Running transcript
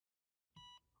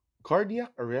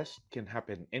Cardiac arrest can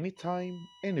happen anytime,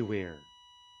 anywhere.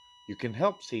 You can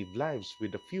help save lives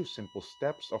with a few simple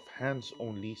steps of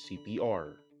hands-only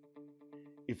CPR.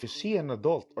 If you see an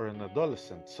adult or an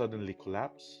adolescent suddenly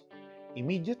collapse,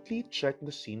 immediately check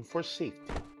the scene for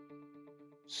safety.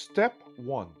 Step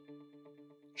 1.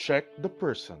 Check the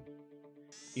person.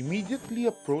 Immediately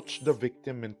approach the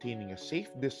victim maintaining a safe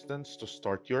distance to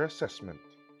start your assessment.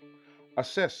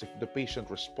 Assess if the patient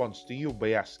responds to you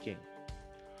by asking,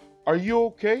 "Are you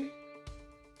okay?"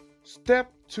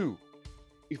 Step 2.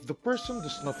 If the person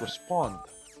does not respond,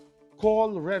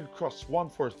 call Red Cross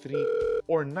 143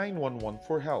 or 911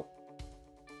 for help.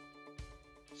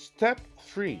 Step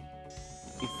 3.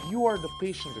 If you or the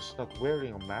patient is not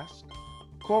wearing a mask,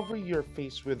 cover your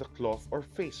face with a cloth or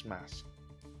face mask.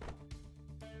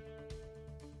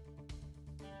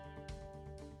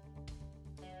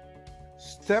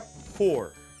 Step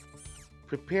 4.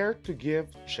 Prepare to give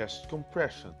chest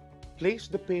compression. Place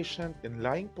the patient in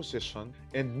lying position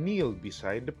and kneel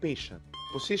beside the patient.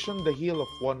 Position the heel of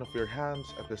one of your hands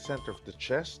at the center of the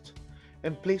chest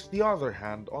and place the other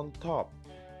hand on top.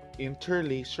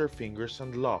 Interlace your fingers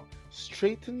and lock.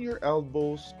 Straighten your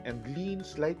elbows and lean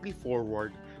slightly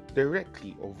forward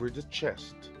directly over the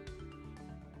chest.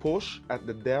 Push at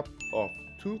the depth of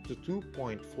 2 to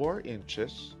 2.4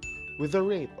 inches with a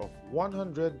rate of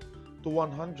 100 to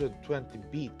 120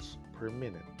 beats per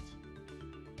minute.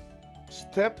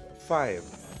 Step 5.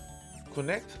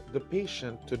 Connect the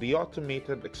patient to the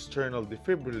automated external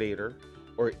defibrillator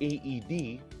or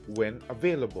AED when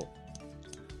available.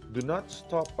 Do not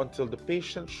stop until the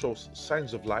patient shows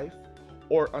signs of life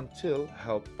or until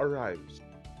help arrives.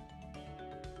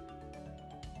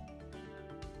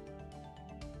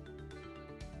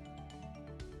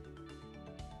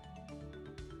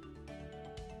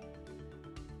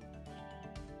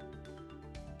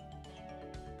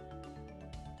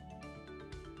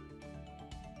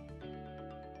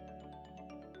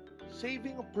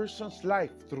 Saving a person's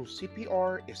life through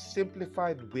CPR is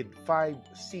simplified with 5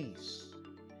 C's.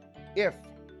 If,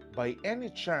 by any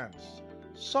chance,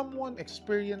 someone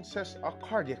experiences a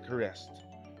cardiac arrest,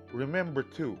 remember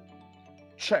to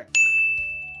check,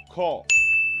 call,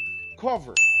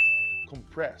 cover,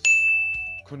 compress,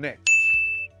 connect.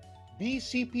 Be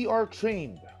CPR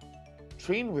trained,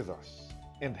 train with us,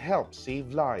 and help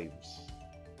save lives.